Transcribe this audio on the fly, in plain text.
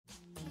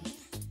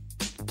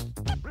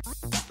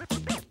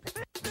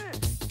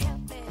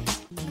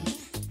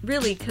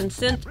really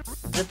consent,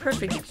 the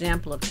perfect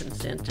example of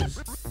consent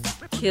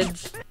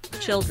is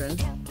children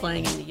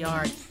playing in the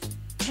yard.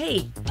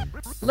 Hey,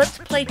 let's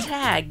play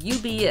tag. You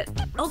be it.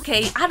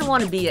 Okay, I don't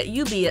want to be it.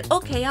 You be it.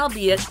 Okay, I'll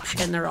be it.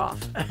 And they're off.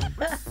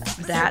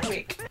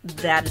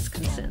 That is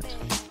consent.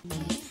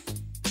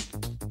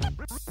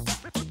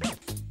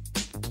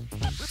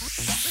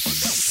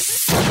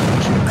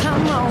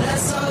 Come on.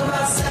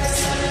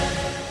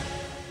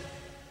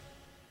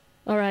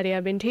 Alrighty,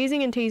 I've been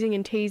teasing and teasing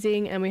and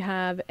teasing, and we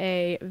have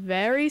a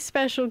very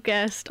special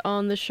guest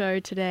on the show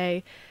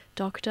today,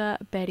 Dr.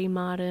 Betty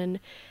Martin.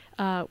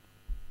 I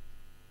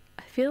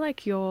feel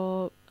like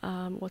your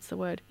what's the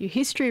word? Your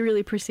history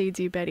really precedes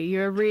you, Betty.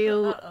 You're a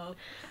real,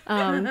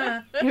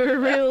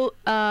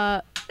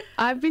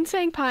 I've been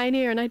saying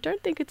pioneer, and I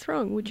don't think it's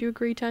wrong. Would you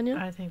agree, Tanya?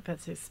 I think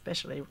that's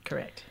especially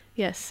correct.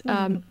 Yes.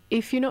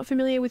 If you're not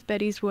familiar with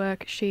Betty's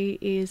work, she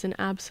is an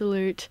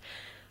absolute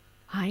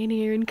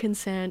pioneer in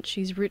consent.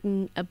 She's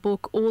written a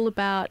book all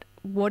about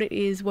what it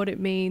is, what it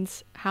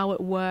means, how it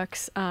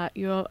works.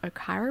 You're a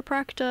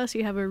chiropractor, so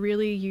you have a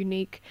really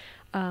unique,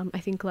 I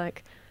think,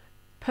 like,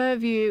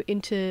 purview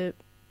into,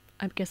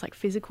 I guess, like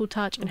physical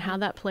touch and how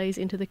that plays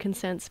into the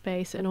consent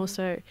space. And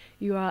also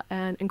you are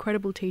an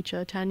incredible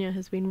teacher. Tanya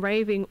has been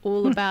raving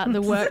all about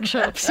the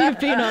workshops you've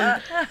been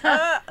on.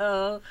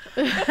 Uh-oh.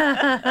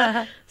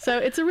 So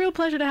it's a real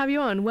pleasure to have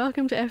you on.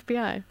 Welcome to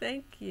FBI.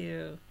 Thank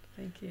you.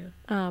 Thank you.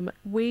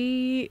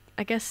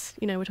 I guess,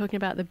 we're talking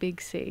about the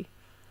big C.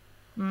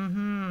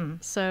 Mm-hmm.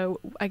 So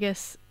I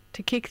guess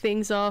to kick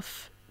things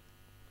off,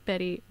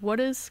 Betty, what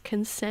does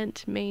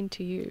consent mean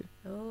to you?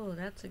 Oh,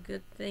 that's a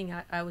good thing.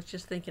 I was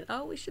just thinking,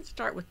 we should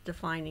start with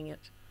defining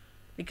it,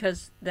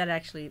 because that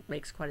actually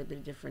makes quite a bit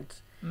of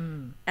difference.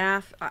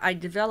 I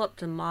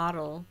developed a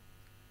model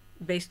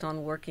based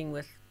on working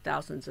with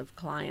thousands of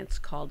clients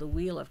called the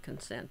Wheel of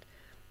Consent.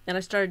 And I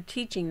started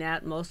teaching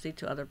that mostly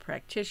to other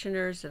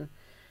practitioners. And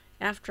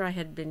after I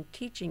had been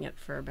teaching it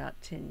for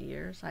about 10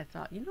 years, I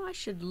thought, I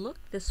should look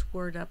this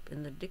word up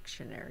in the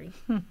dictionary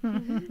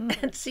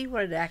and see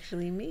what it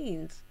actually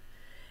means.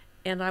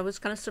 And I was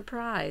kind of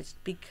surprised,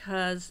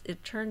 because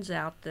it turns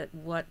out that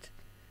what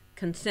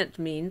consent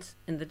means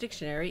in the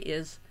dictionary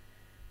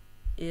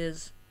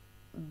is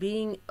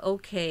being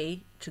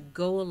okay to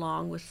go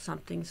along with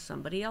something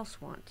somebody else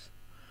wants.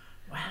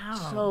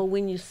 Wow. So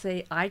when you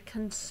say, I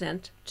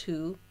consent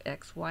to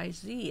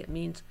XYZ, it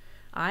means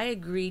I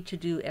agree to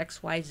do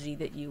XYZ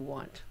that you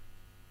want.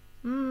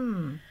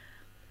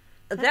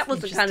 That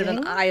was a kind of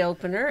an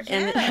eye-opener,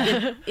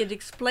 and it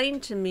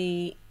explained to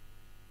me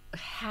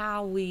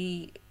how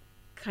we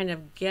kind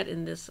of get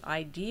in this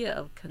idea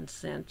of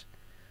consent,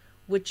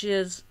 which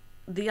is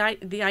the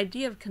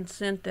idea of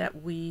consent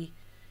that we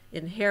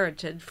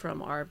inherited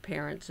from our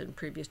parents and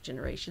previous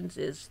generations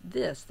is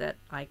this, that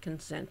I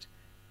consent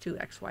to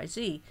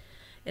XYZ.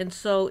 And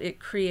so it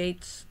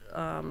creates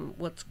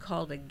what's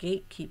called a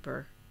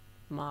gatekeeper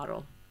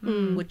model,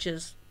 which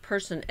is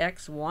person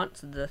X wants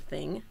the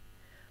thing,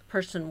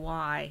 person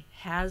Y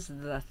has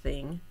the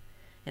thing,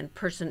 and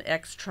person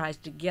X tries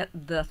to get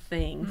the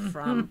thing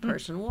from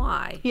person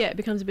Y. Yeah, it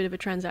becomes a bit of a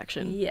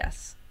transaction.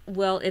 Yes.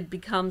 Well, it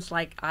becomes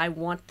like, I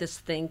want this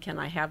thing, can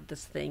I have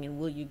this thing, and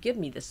will you give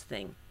me this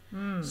thing?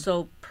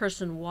 So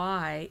person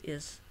Y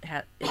is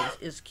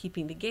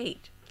keeping the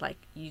gate. Like,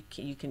 you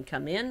can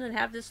come in and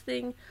have this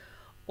thing,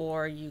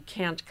 or you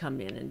can't come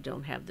in and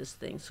don't have this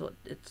thing. So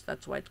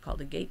that's why it's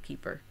called a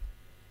gatekeeper.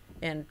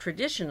 And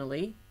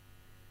traditionally,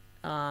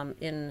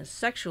 in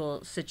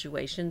sexual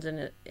situations,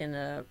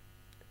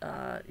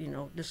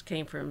 this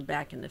came from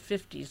back in the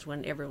 50s,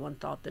 when everyone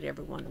thought that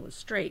everyone was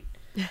straight,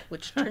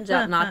 which turns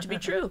out not to be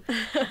true.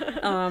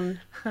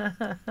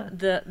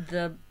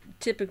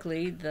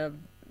 Typically the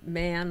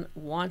man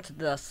wants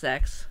the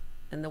sex,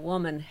 and the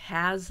woman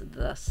has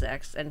the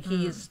sex, and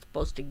he is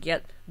supposed to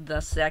get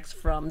the sex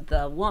from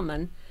the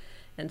woman.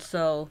 And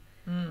so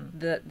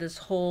this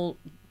whole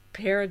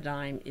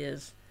paradigm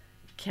is,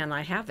 can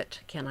I have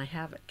it? Can I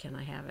have it? Can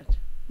I have it?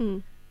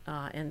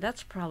 And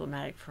that's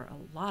problematic for a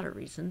lot of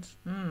reasons.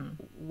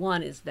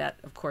 One is that,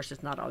 of course,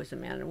 it's not always a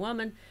man and a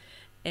woman.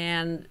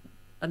 And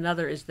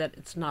another is that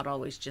it's not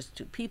always just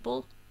two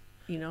people,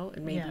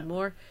 and maybe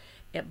more.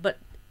 But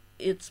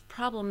it's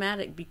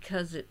problematic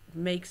because it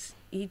makes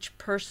each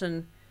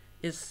person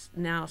is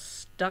now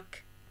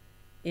stuck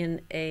in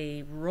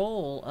a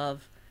role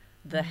of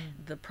the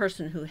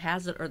person who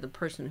has it or the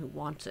person who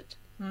wants it.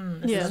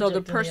 So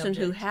the person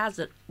who has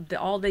it,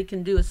 all they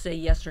can do is say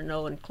yes or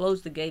no and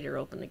close the gate or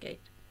open the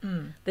gate.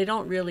 They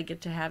don't really get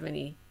to have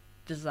any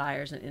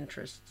desires and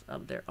interests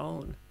of their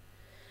own.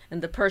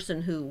 And the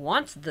person who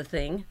wants the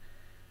thing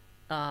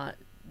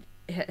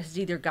has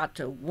either got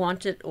to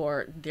want it,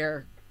 or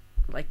their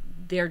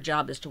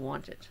job is to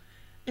want it.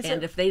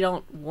 If they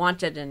don't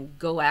want it and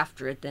go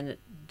after it, then it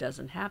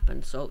doesn't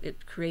happen. So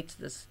it creates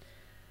this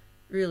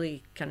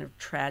really kind of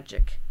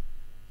tragic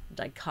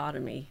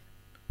dichotomy.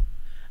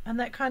 And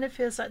that kind of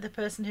feels like the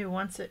person who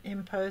wants it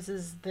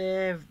imposes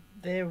their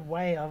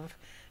way of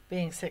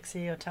being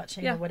sexy or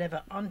touching Yeah. or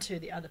whatever onto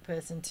the other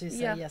person to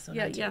say Yeah, yes or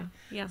yeah, no to. yeah,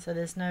 yeah. So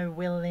there's no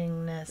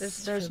willingness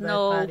There's for no-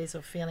 both parties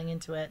or feeling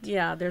into it.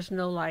 Yeah, there's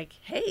no like,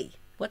 hey,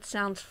 what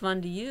sounds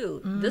fun to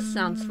you? This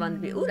sounds fun to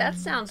me. Oh, that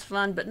sounds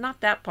fun, but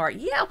not that part.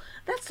 Yeah,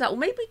 that's not.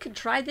 Maybe we could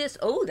try this.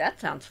 Oh, that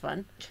sounds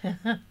fun.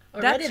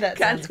 Already that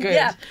sounds good.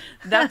 Yeah,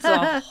 that's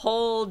a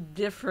whole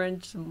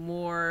different,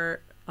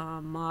 more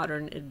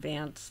modern,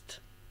 advanced,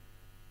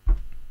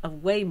 a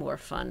way more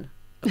fun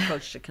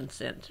approach to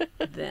consent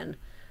than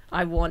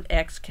I want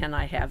X, can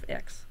I have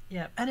X?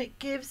 Yeah, and it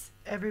gives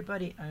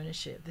everybody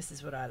ownership. This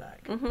is what I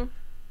like. Mm-hmm.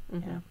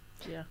 Yeah.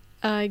 Yeah.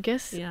 I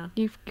guess Yeah.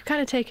 you've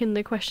kind of taken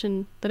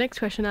the next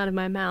question out of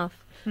my mouth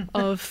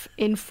of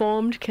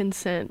informed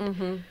consent.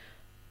 Mm-hmm.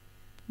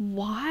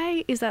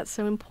 Why is that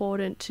so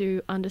important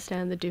to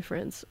understand the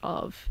difference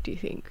of, do you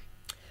think?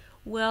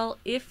 Well,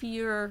 if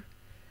you're,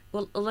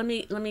 well, let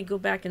me go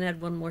back and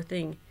add one more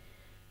thing.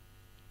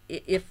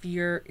 If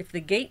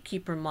the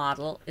gatekeeper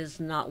model is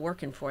not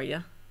working for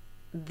you,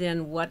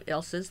 then what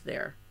else is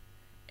there?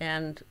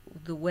 And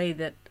the way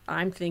that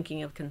I'm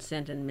thinking of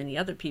consent and many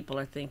other people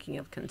are thinking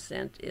of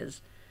consent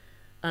is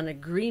an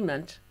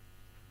agreement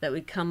that we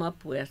come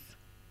up with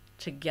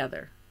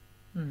together.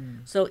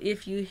 So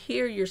if you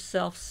hear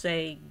yourself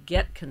say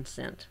get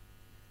consent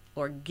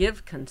or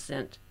give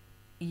consent,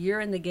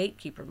 you're in the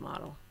gatekeeper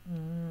model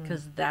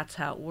because that's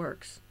how it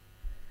works.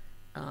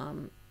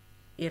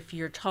 If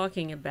you're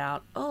talking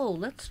about, oh,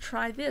 let's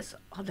try this.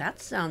 Oh, that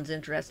sounds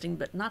interesting,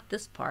 but not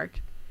this part.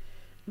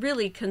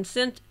 Really,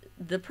 consent,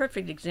 the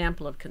perfect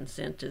example of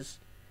consent is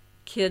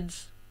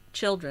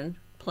children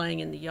playing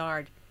in the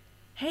yard.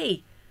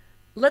 Hey,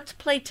 let's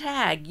play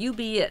tag. You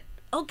be it.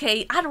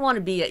 Okay, I don't want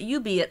to be it. You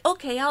be it.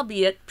 Okay, I'll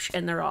be it.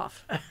 And they're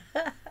off.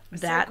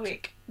 So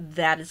quick.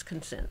 That is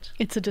consent.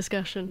 It's a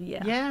discussion.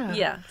 Yeah. Yeah.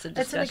 Yeah. It's a It's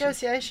a discussion.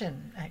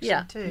 negotiation, actually,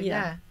 Yeah. too.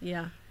 Yeah.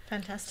 Yeah.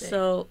 Fantastic.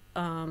 So,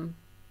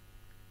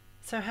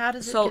 So how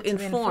does it so get to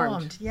be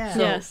informed. Yeah. So-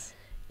 Yes.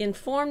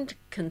 informed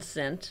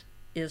consent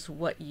is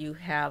what you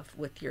have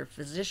with your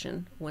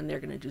physician when they're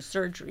going to do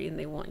surgery and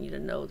they want you to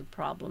know the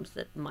problems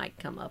that might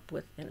come up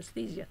with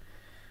anesthesia.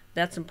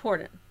 That's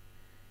important.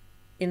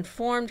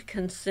 Informed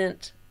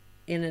consent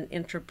in an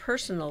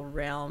interpersonal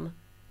realm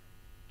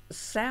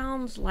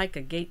sounds like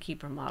a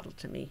gatekeeper model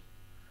to me.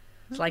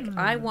 It's like,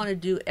 I want to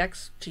do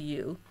X to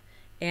you,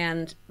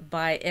 and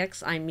by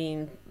X I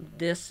mean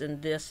this,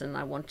 and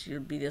I want you to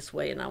be this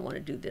way, and I want to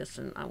do this,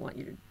 and I want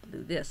you to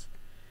do this.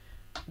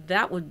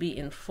 That would be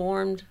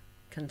informed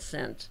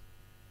consent.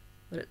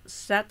 But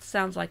that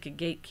sounds like a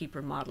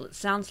gatekeeper model. It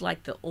sounds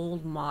like the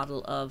old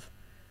model of,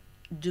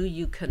 do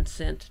you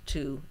consent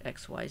to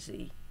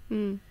XYZ?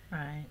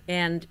 Right.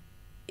 And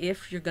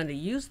if you're going to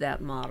use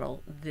that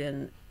model,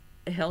 then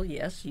hell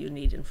yes, you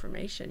need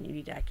information. You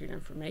need accurate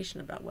information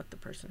about what the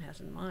person has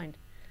in mind.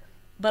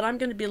 But I'm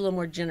going to be a little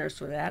more generous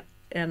with that,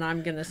 and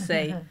I'm going to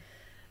say,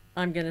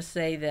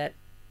 that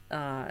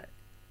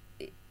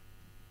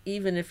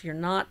even if you're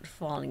not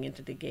falling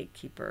into the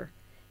gatekeeper,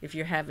 if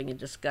you're having a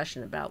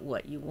discussion about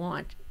what you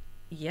want,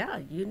 yeah,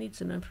 you need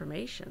some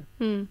information.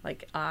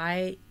 Like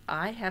I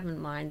have in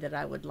mind that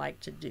I would like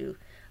to do.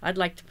 I'd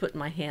like to put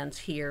my hands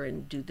here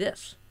and do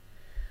this.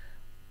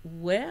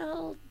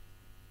 Well,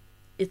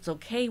 it's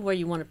okay where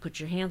you want to put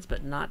your hands,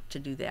 but not to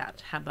do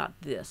that. How about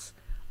this?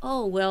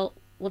 Oh, well,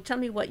 tell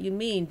me what you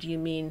mean. Do you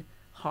mean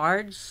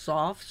hard,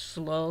 soft,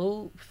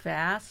 slow,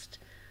 fast,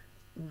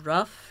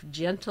 rough,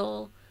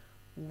 gentle?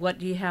 What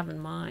do you have in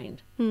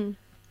mind?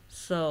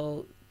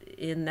 So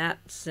in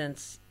that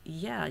sense,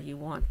 yeah, you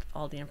want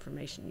all the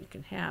information you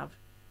can have.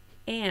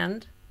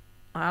 And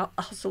I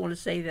also want to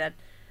say that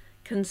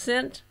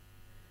consent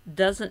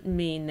doesn't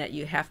mean that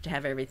you have to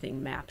have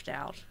everything mapped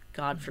out.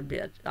 God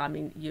forbid. I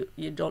mean,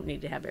 you don't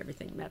need to have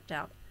everything mapped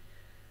out.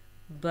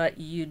 But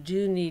you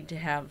do need to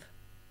have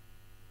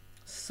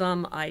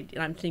some idea.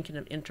 I'm thinking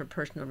of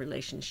interpersonal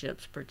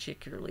relationships,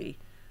 particularly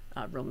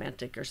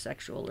romantic or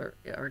sexual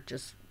or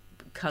just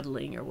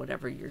cuddling or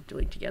whatever you're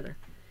doing together.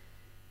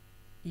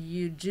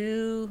 You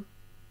do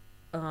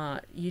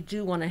want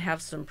to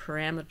have some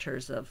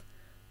parameters of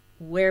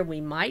where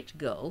we might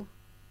go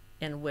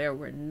and where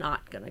we're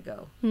not going to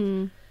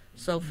go.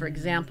 So, for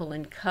example,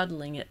 in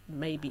cuddling, it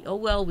may be, oh,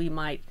 well, we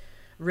might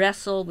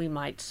wrestle, we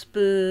might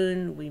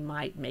spoon, we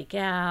might make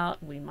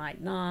out, we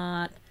might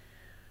not,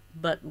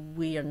 but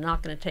we are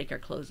not going to take our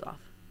clothes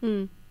off.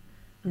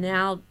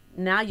 Now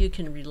you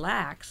can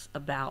relax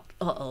about,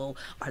 are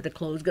the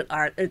clothes good?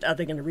 Are they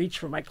going to reach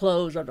for my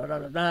clothes? You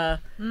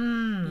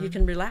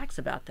can relax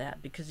about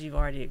that because you've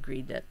already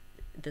agreed that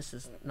this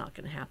is not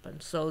going to happen.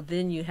 So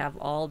then you have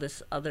all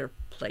this other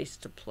place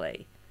to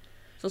play.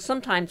 So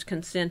sometimes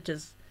consent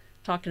is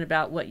talking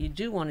about what you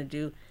do want to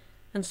do,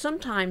 and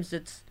sometimes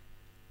it's,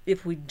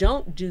 if we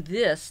don't do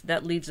this,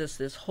 that leaves us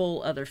this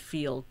whole other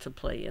field to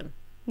play in.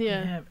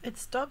 Yeah. It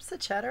stops the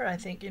chatter, I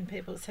think, in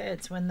people's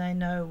heads when they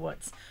know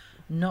what's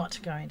not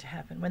going to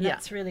happen. When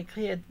that's really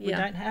clear, we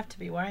don't have to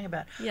be worrying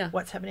about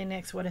what's happening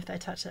next. What if they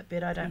touch that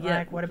bit I don't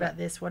like? What about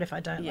this? What if I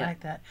don't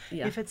like that?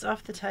 If it's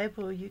off the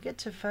table, you get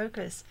to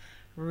focus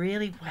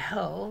really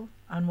well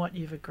on what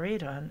you've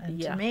agreed on.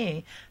 And to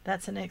me,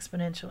 that's an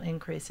exponential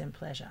increase in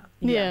pleasure.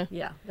 Yeah.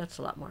 Yeah, that's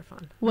a lot more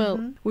fun.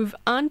 Well, we've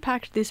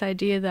unpacked this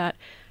idea that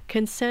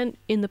consent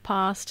in the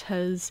past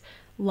has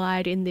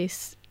lied in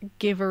this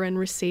giver and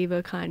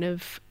receiver kind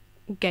of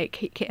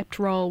gate-kept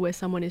role where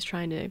someone is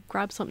trying to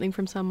grab something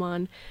from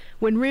someone,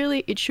 when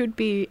really it should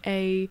be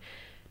a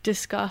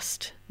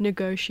discussed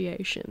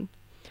negotiation.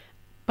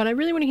 But I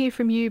really want to hear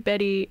from you,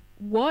 Betty.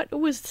 What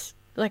was,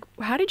 like,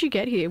 how did you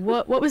get here?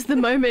 What was the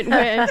moment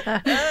where...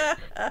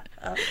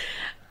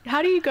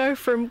 How do you go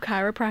from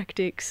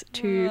chiropractics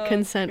to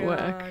consent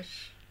work?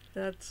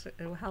 That's...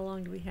 How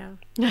long do we have?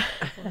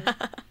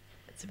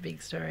 It's a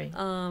big story.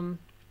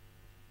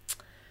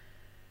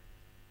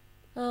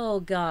 Oh,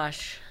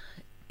 gosh.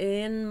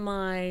 In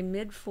my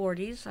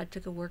mid-40s, I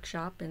took a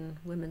workshop in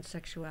women's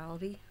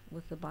sexuality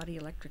with the Body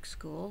Electric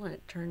School, and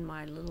it turned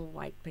my little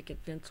white picket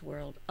fence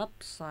world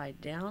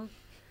upside down.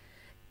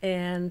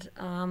 And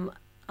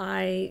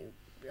I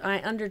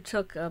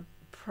undertook a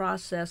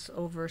process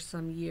over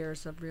some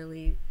years of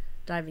really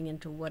diving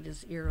into what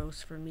is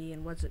Eros for me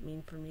and what does it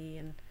mean for me.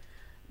 And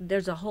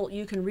there's a whole,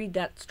 you can read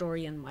that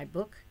story in my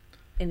book.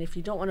 And if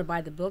you don't want to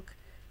buy the book,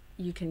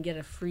 you can get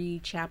a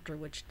free chapter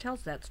which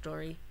tells that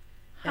story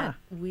at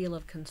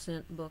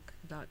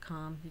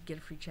wheelofconsentbook.com. You get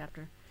a free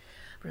chapter.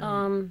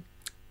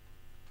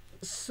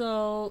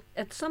 So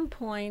at some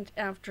point,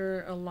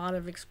 after a lot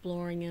of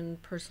exploring and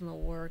personal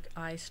work,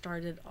 I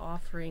started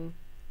offering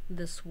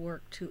this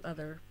work to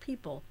other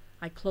people.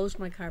 I closed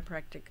my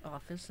chiropractic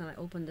office and I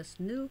opened this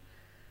new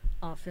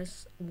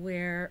office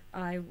where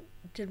I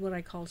did what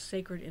I call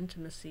sacred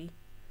intimacy,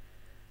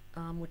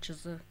 which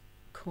is a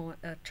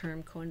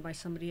term coined by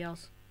somebody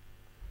else.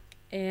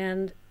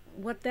 And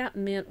what that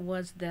meant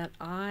was that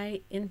I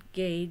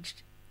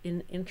engaged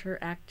in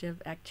interactive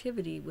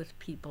activity with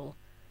people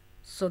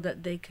so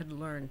that they could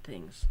learn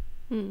things.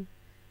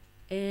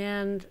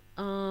 And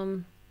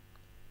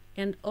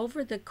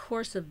over the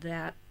course of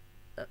that,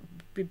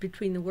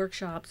 between the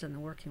workshops and the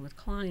working with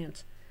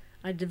clients,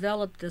 I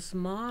developed this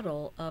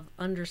model of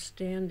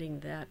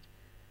understanding that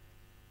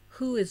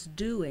who is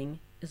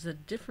doing is a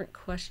different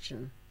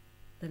question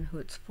than who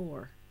it's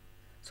for.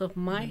 So if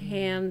my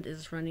hand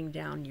is running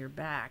down your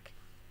back,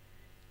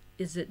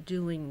 is it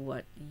doing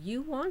what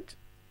you want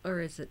or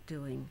is it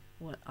doing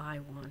what I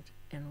want?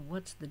 And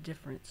what's the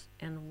difference?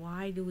 And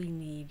why do we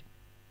need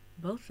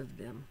both of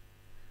them?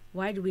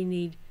 Why do we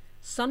need,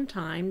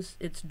 sometimes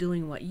it's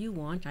doing what you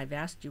want. I've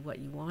asked you what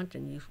you want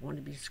and you want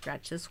to be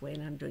scratched this way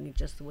and I'm doing it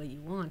just the way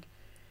you want.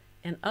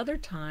 And other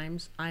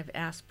times I've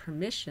asked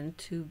permission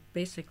to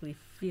basically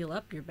feel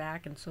up your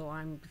back and so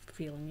I'm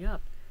feeling you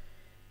up.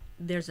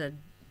 There's a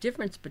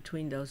difference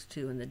between those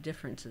two and the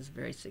difference is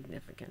very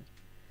significant.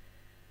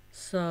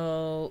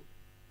 So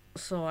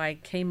I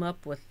came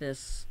up with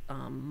this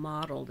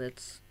model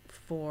that's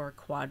 4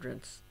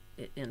 quadrants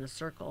in a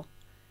circle,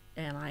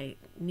 and I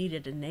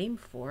needed a name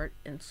for it,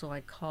 and so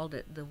I called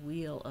it the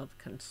Wheel of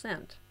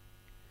Consent.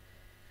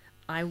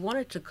 I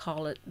wanted to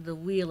call it the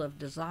Wheel of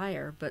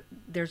Desire, but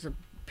there's a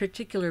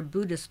particular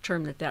Buddhist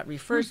term that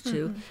refers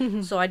to,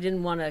 so I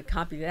didn't want to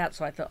copy that,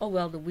 so I thought, oh,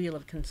 well, the Wheel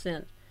of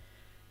Consent.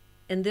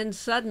 And then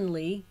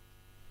suddenly,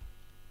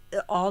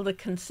 all the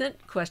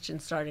consent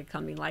questions started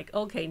coming, like,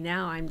 okay,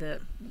 now I'm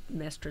the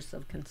mistress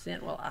of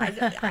consent. Well, I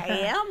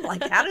am?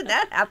 Like, how did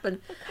that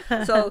happen?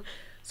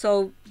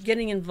 So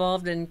getting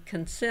involved in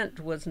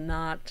consent was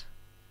not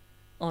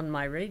on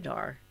my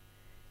radar.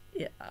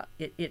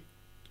 It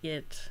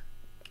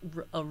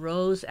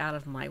arose out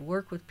of my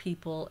work with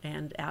people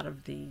and out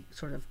of the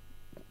sort of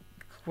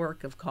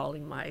work of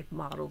calling my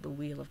model the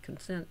Wheel of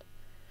Consent.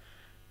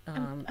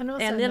 And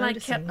then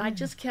I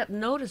just kept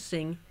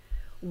noticing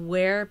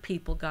where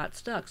people got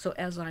stuck. So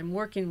as I'm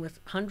working with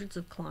hundreds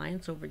of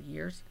clients over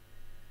years,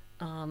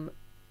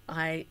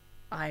 I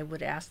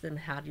would ask them,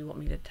 how do you want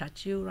me to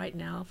touch you right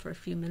now for a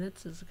few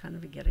minutes, as a kind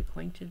of a get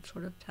acquainted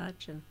sort of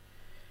touch, and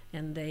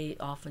they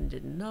often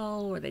didn't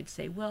know, or they'd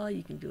say, well,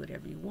 you can do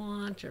whatever you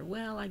want, or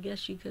well, I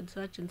guess you could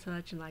such and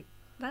such, and like,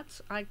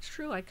 that's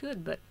true, I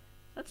could, but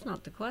that's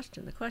not the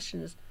question. The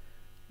question is,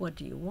 what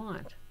do you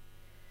want?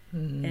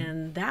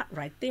 And that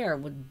right there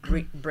would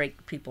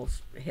break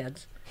people's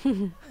heads,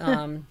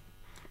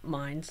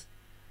 minds.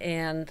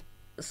 And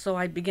so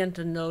I began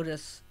to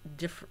notice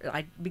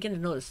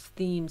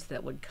themes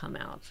that would come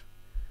out.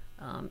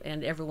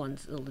 And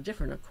everyone's a little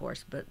different, of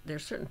course, but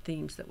there's certain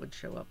themes that would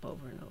show up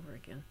over and over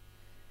again.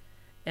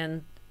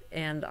 And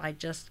I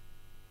just,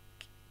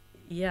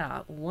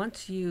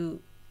 once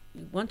you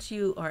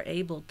are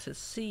able to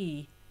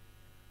see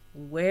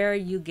where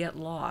you get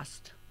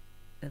lost,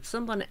 if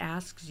someone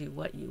asks you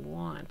what you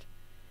want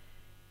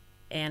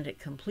and it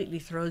completely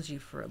throws you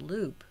for a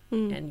loop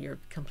and you're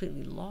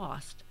completely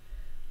lost,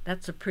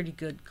 that's a pretty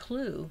good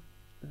clue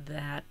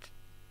that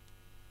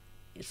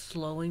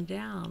slowing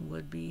down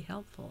would be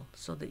helpful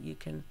so that you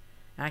can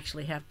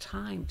actually have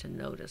time to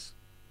notice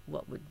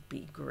what would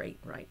be great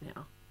right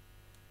now.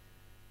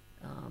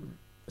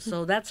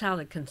 So that's how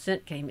the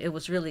consent came. It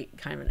was really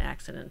kind of an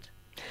accident.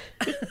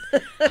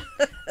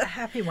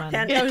 happy one.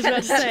 And, I was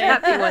about to say.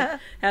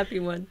 happy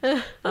one.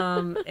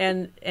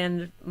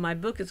 And my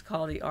book is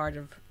called The Art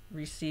of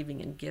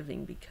Receiving and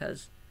Giving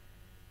because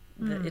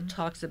it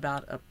talks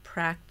about a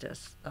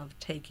practice of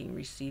taking,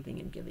 receiving,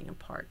 and giving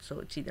apart. So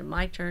it's either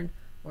my turn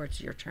or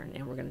it's your turn,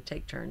 and we're going to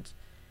take turns.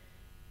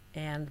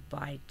 And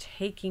by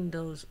taking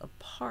those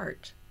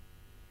apart,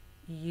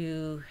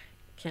 you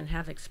can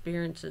have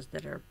experiences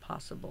that are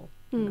possible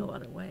no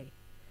other way.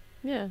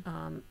 Yeah.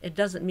 It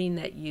doesn't mean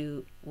that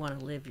you want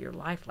to live your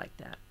life like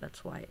that.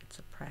 That's why it's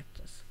a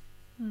practice.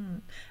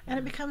 And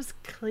it becomes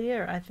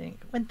clear, I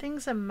think, when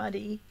things are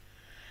muddy,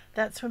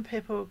 that's when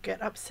people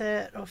get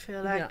upset or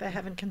feel like they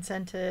haven't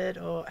consented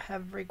or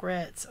have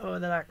regrets, or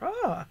they're like,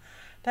 oh,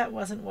 that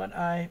wasn't what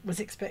I was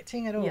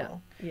expecting at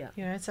all.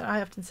 Yeah. So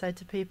I often say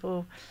to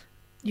people,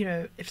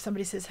 if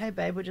somebody says, hey,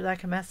 babe, would you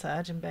like a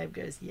massage? And babe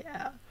goes,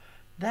 yeah,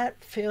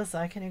 that feels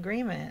like an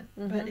agreement.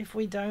 But if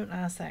we don't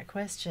ask that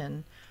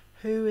question,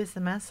 who is the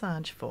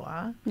massage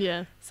for?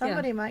 Yeah.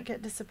 Somebody might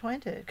get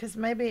disappointed because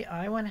maybe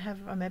I want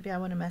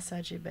to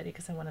massage you, Betty,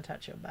 because I want to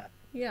touch your butt.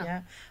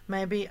 Yeah.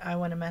 Maybe I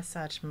want to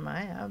massage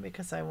Maya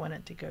because I want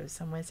it to go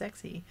somewhere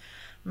sexy.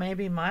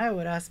 Maybe Maya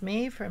would ask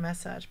me for a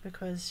massage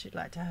because she'd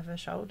like to have her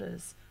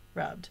shoulders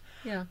rubbed.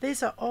 Yeah.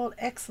 These are all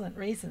excellent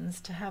reasons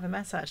to have a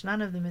massage.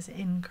 None of them is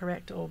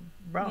incorrect or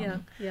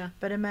wrong. Yeah.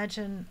 But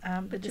imagine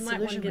the But you might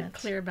want to get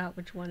clear about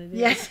which one it is.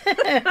 Yes,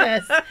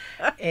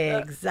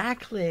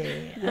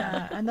 exactly.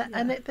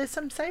 And there's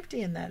some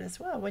safety in that as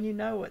well. When you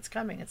know what's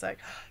coming, it's like,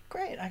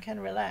 great, I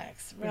can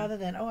relax. Rather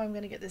than, I'm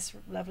going to get this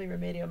lovely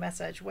remedial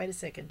massage. Wait a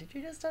second, did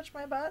you just touch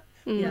my butt?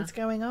 What's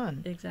going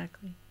on?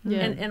 Exactly.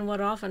 Yeah. And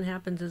what often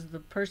happens is the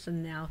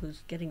person now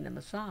who's getting the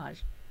massage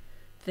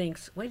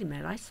thinks, wait a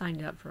minute, I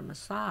signed up for a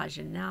massage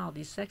and now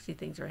these sexy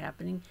things are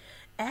happening.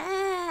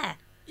 Yeah.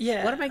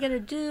 What am I going to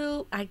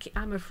do?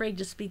 I'm afraid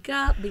to speak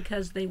up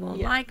because they won't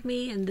like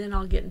me and then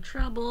I'll get in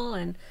trouble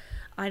and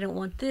I don't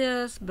want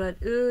this, but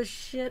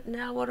shit,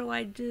 now what do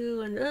I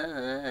do?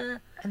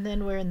 And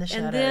then we're in the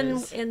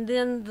shadows. And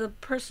then the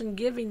person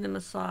giving the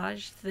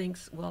massage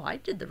thinks, well, I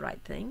did the right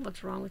thing.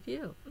 What's wrong with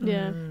you?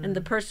 Yeah. And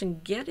the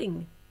person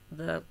getting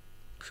the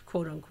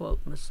quote unquote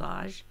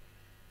massage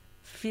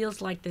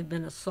feels like they've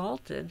been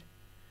assaulted,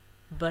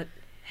 but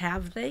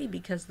have they?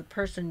 Because the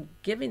person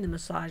giving the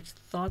massage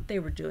thought they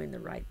were doing the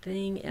right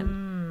thing,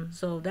 and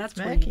so that's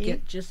when you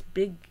get just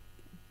big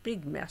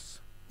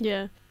mess.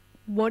 Yeah.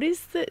 What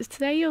is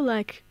say you're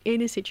like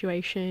in a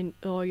situation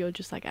or you're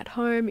just like at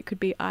home, it could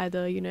be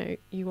either,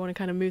 you want to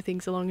kind of move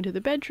things along into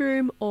the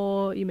bedroom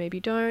or you maybe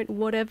don't,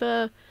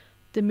 whatever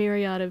the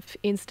myriad of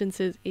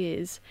instances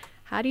is,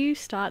 how do you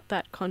start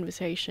that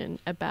conversation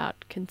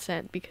about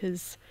consent?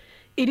 Because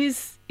it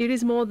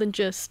is more than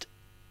just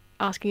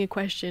asking a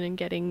question and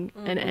getting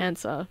an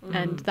answer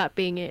and that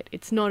being it.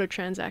 It's not a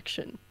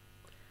transaction.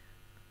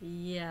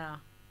 Yeah.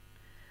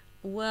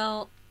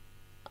 Well,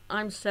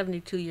 I'm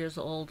 72 years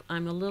old.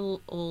 I'm a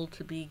little old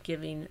to be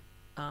giving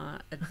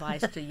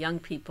advice to young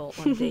people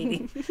on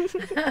dating.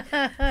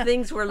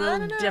 Things were a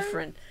little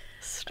different.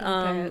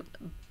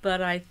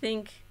 But I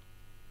think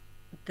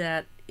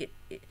that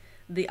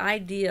the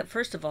idea,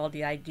 first of all,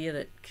 the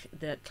idea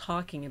that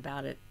talking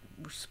about it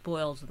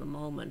spoils the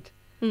moment.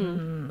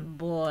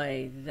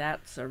 Boy,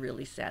 that's a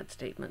really sad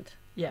statement.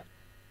 Yeah.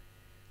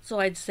 So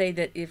I'd say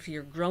that if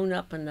you're grown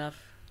up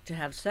enough to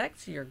have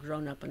sex, you're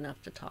grown up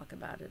enough to talk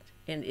about it.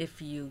 And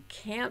if you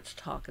can't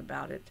talk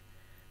about it,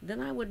 then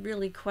I would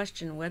really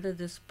question whether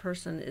this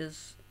person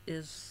is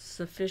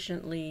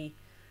sufficiently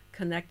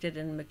connected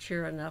and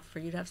mature enough for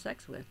you to have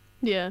sex with.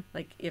 Yeah.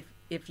 Like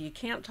if you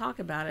can't talk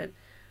about it,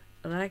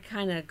 then I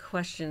kind of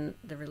question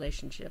the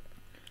relationship.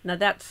 Now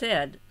that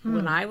said,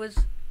 when I was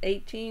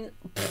 18,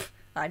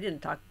 I didn't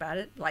talk about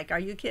it. Like, are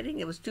you kidding?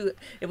 It was too,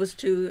 we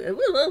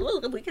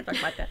can talk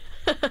about that.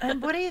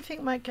 And what do you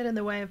think might get in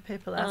the way of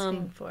people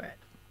asking for it?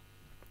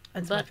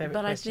 That's my favorite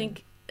question. I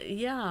think,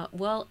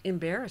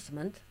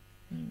 embarrassment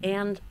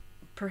and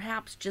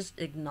perhaps just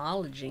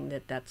acknowledging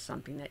that that's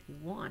something that you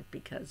want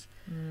because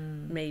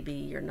maybe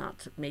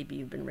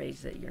you've been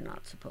raised that you're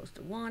not supposed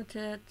to want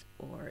it,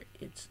 or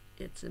it's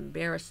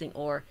embarrassing,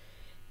 or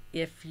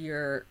if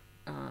you're,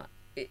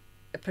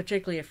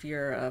 particularly if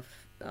you're a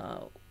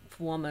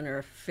woman or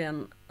a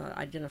femme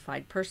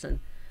identified person,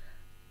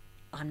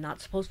 I'm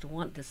not supposed to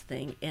want this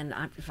thing, and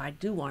if I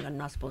do want it, I'm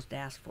not supposed to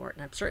ask for it,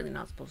 and I'm certainly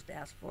not supposed to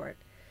ask for it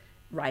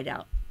right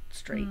out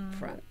straight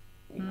front,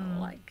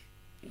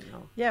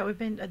 Yeah,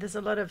 there's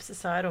a lot of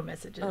societal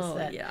messages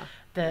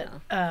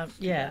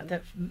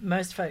that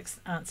most folks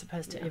aren't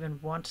supposed to even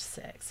want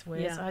sex,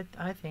 whereas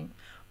I think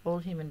all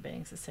human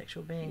beings are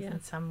sexual beings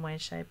in some way,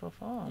 shape, or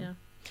form. Yeah.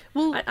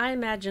 Well, I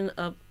imagine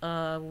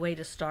a way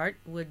to start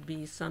would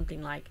be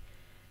something like,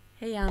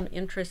 hey, I'm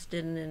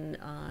interested in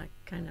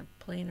kind of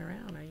playing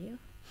around. Are you?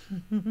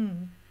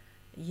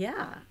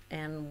 Yeah.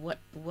 And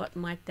what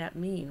might that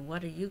mean?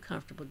 What are you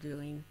comfortable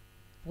doing?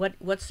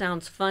 What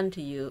sounds fun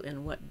to you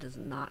and what does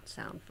not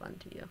sound fun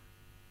to you?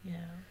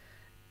 Yeah.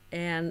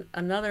 And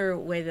another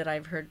way that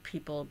I've heard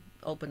people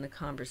open the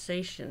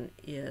conversation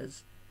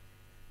is,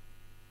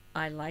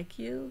 I like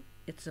you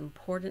it's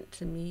important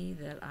to me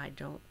that I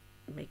don't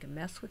make a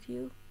mess with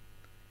you.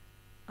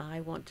 I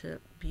want to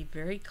be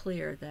very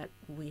clear that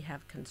we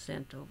have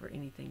consent over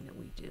anything that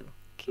we do.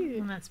 Cute.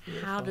 And that's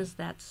beautiful. How does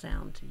that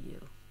sound to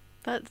you?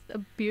 That's a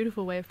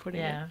beautiful way of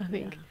putting Yeah, it, I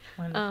think.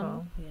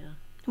 wonderful. Yeah.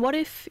 What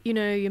if,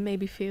 you're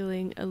maybe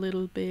feeling a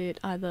little bit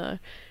either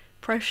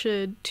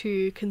pressured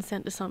to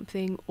consent to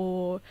something,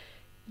 or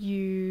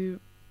you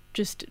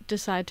just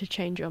decide to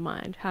change your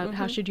mind?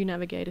 How should you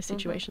navigate a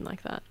situation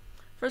like that?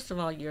 First of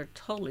all, you're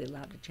totally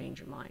allowed to change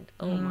your mind.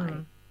 Oh my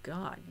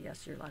God,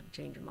 yes, you're allowed to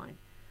change your mind.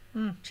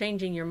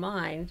 Changing your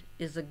mind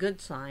is a good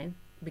sign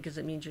because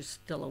it means you're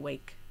still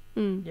awake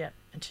Yep.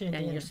 And tuned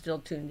and in. you're still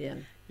tuned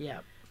in.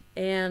 Yep.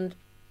 And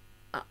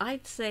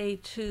I'd say,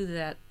 too,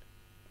 that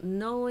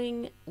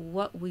knowing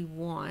what we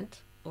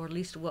want, or at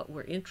least what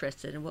we're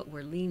interested in, what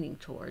we're leaning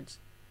towards,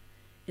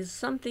 is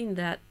something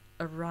that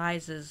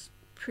arises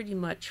pretty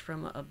much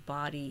from a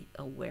body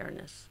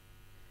awareness.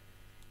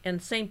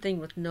 And same thing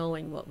with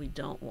knowing what we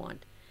don't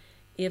want.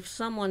 If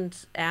someone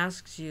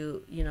asks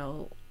you,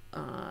 do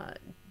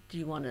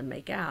you want to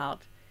make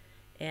out,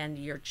 and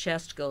your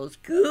chest goes,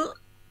 "Gah,"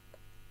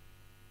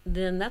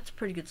 then that's a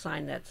pretty good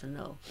sign that's a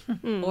no.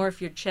 Or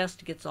if your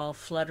chest gets all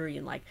fluttery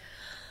and like,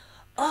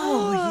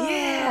 oh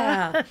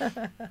yeah.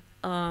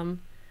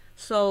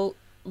 So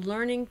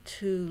learning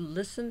to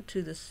listen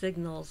to the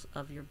signals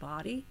of your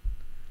body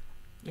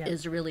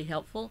is really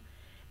helpful.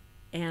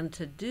 And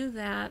to do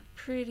that,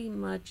 pretty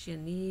much you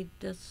need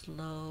to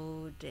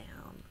slow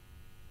down.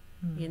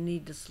 You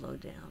need to slow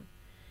down.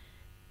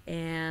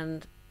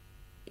 And,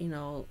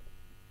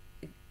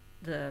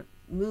 the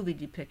movie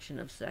depiction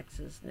of sex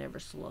is never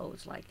slow.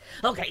 It's like,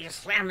 okay, you're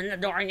slamming the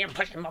door and you're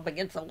pushing them up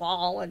against the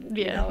wall, and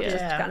it's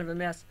just kind of a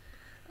mess.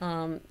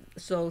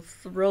 So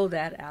throw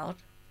that out.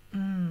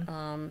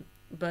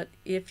 But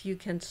if you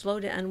can slow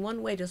down, and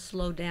one way to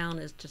slow down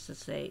is just to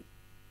say,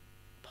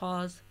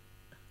 pause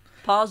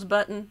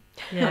button.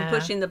 I'm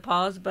pushing the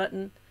pause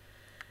button.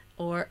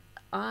 Or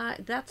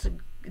that's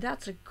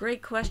a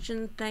great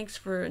question. Thanks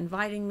for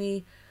inviting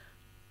me.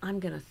 I'm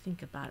going to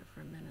think about it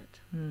for a minute.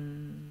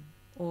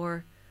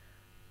 Or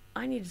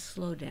I need to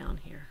slow down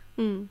here.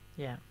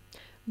 Yeah.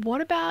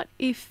 What about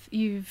if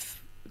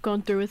you've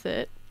gone through with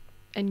it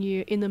and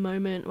you, in the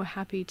moment, were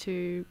happy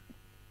to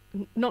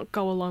not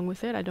go along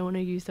with it? I don't want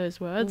to use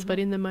those words, but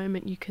in the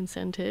moment you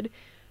consented,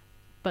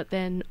 but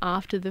then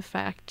after the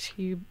fact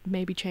you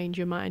maybe change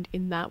your mind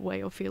in that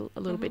way or feel a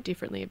little bit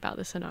differently about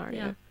the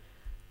scenario. Yeah.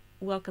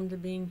 Welcome to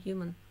being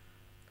human.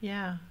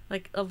 Yeah.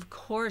 Like, of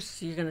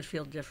course you're going to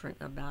feel different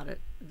about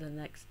it the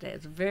next day.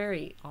 It's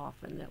very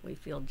often that we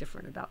feel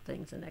different about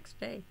things the next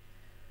day.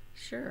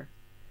 Sure.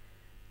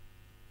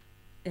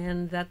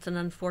 And that's an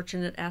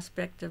unfortunate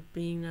aspect of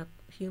being a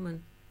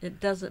human. It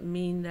doesn't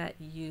mean that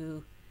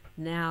you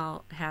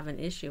now have an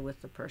issue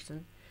with the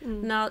person.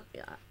 Now,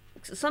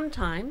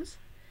 sometimes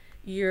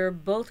you're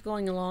both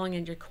going along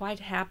and you're quite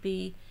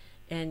happy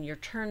and you're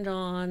turned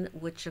on,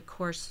 which of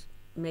course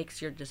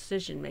makes your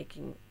decision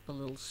making a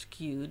little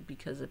skewed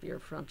because of your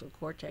frontal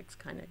cortex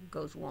kind of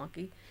goes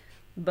wonky.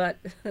 But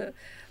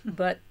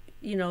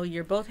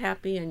you're both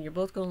happy and you're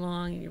both going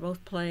along and you're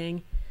both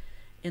playing,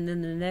 and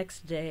then the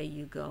next day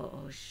you go,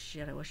 oh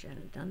shit, I wish I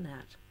hadn't done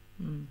that.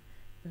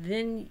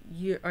 Then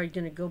are you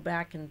going to go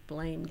back and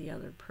blame the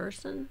other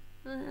person?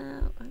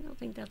 I don't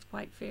think that's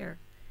quite fair.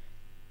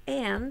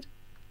 And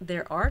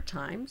there are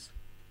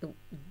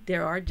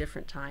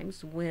different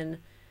times when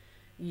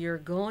you're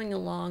going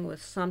along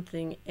with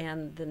something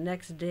and the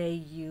next day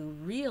you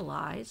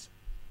realize,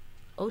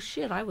 oh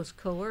shit, I was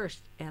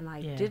coerced and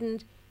I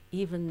didn't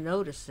even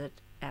notice it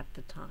at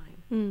the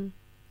time.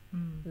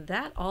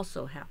 That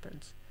also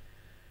happens.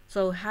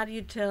 So how do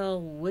you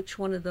tell which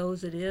one of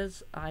those it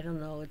is? I don't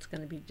know. It's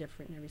going to be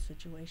different in every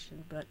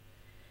situation. But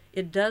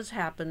it does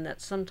happen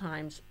that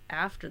sometimes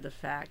after the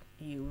fact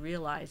you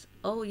realize,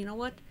 oh, you know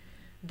what?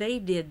 They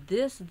did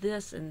this,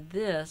 this, and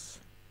this,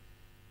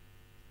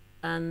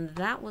 and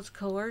that was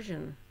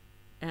coercion.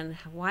 And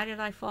why did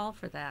I fall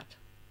for that?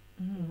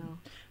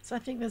 So I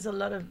think there's a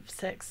lot of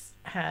sex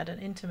had and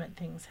intimate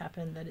things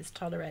happen that is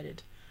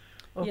tolerated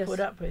or put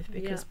up with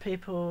because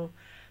people,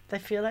 they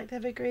feel like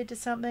they've agreed to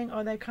something,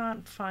 or they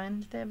can't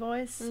find their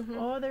voice,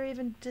 or they're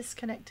even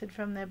disconnected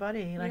from their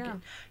body. Like,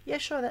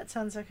 sure, that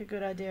sounds like a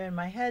good idea in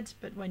my head,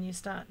 but when you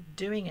start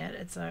doing it,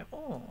 it's like,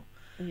 oh.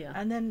 Yeah.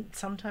 And then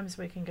sometimes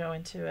we can go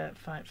into a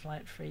fight,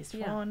 flight, freeze,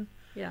 fawn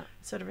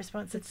sort of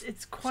response.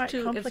 It's quite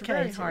complicated. It's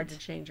very hard to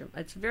change them.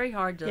 It's very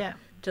hard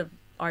to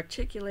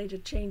articulate a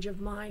change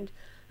of mind,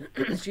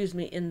 excuse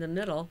me, in the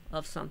middle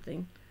of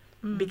something,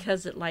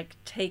 because it like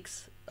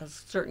takes a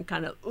certain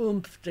kind of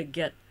oomph to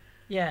get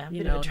to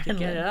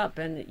get it up,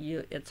 and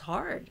it's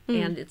hard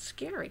and it's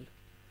scary.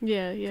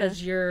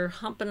 Because you're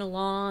humping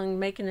along,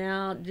 making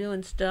out,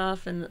 doing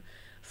stuff, and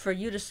for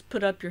you to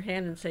put up your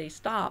hand and say,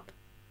 stop,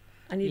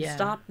 I need to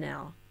stop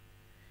now.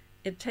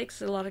 It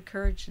takes a lot of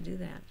courage to do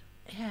that.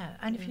 Yeah,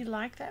 and if you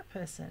like that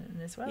person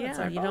as well,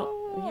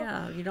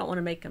 you don't want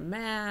to make them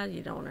mad,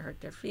 you don't want to hurt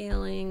their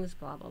feelings,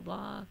 blah blah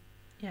blah.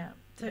 Yeah.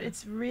 So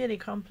it's really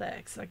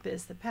complex. Like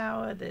there's the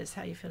power, there's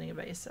how you're feeling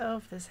about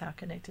yourself, there's how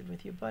connected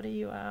with your body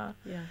you are.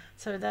 Yeah.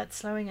 So that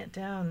slowing it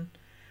down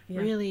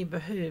really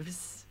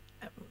behooves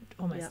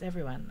almost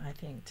everyone, I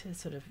think, to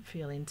sort of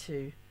feel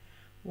into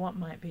what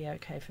might be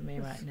okay for me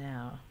right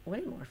now.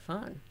 Way more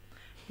fun.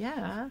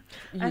 Yeah.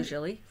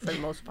 Usually, for the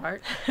most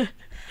part.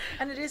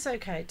 And it is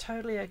okay,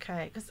 totally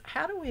okay. Because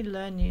how do we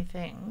learn new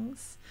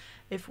things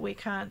if we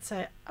can't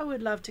say, I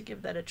would love to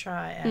give that a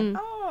try, and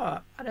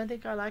I don't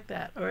think I like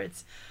that, or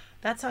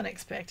that's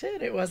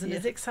unexpected, it wasn't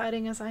as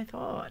exciting as I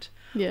thought.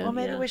 Yeah. Or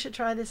maybe we should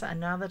try this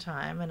another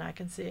time and I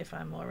can see if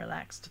I'm more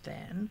relaxed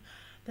then.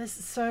 There's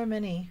so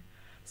many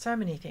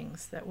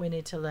things that we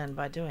need to learn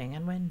by doing,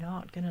 and we're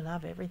not going to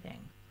love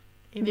everything,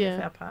 even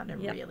if our partner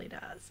really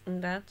does.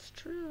 That's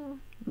true.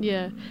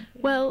 Yeah.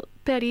 Well,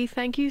 Betty,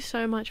 thank you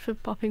so much for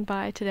popping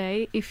by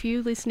today. If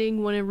you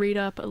listening want to read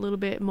up a little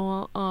bit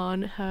more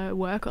on her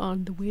work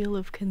on the Wheel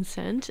of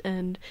Consent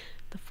and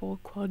the 4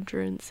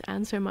 quadrants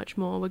and so much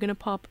more, we're going to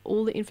pop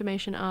all the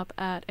information up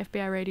at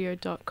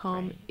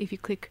fbiradio.com. Right. If you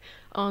click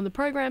on the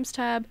programs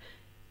tab,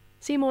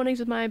 see Mornings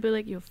with Maya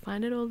Billick, you'll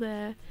find it all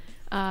there.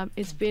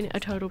 It's been a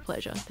total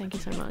pleasure. Thank you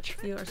so much.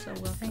 You are so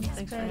welcome.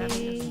 Thanks for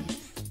having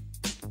us.